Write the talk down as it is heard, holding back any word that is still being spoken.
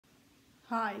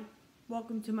Hi,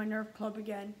 welcome to my Nerf club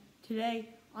again. Today,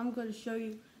 I'm going to show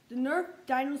you the Nerf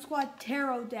Dinosquad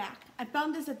Terrodak. I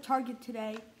found this at Target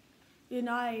today,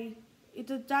 and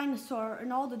it's a dinosaur,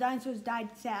 and all the dinosaurs died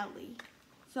sadly.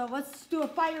 So let's do a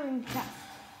firing test.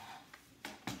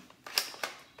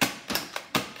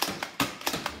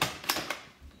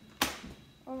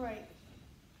 Alright.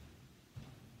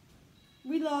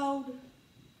 Reload.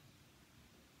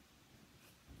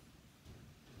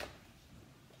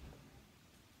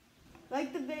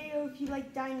 Like the video if you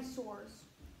like dinosaurs.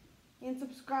 And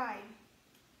subscribe.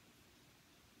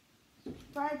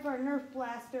 Subscribe for a Nerf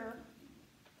blaster.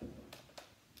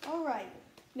 Alright,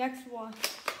 next one.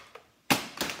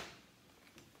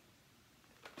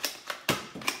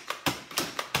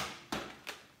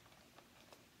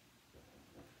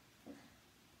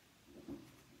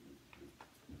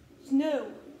 Snow.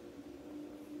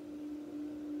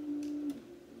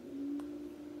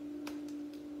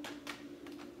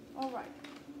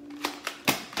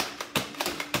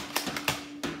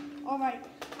 Alright,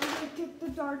 I'm going to pick up the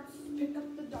darts, because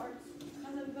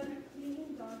I'm going to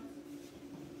clean darts.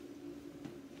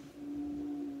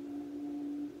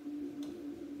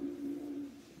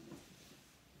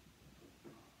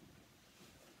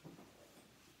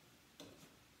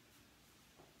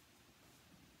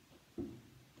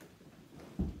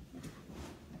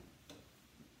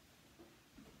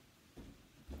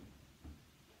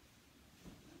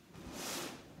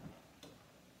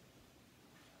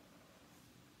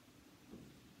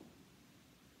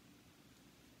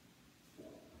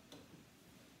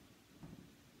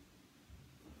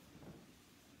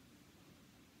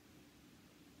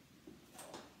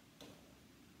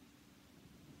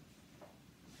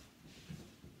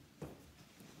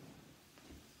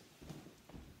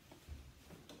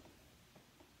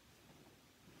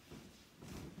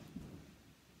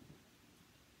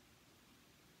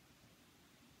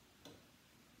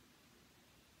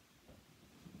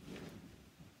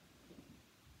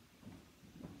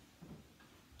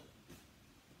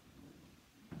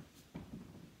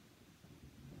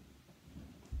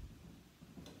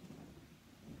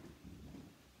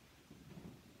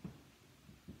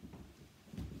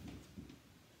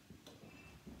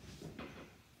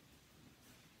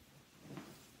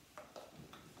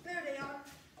 There they are.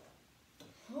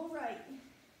 Alright.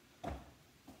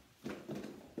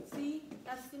 See,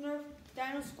 that's the Nerf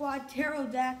Dinosquad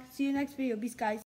Terrodak. See you next video. Peace, guys.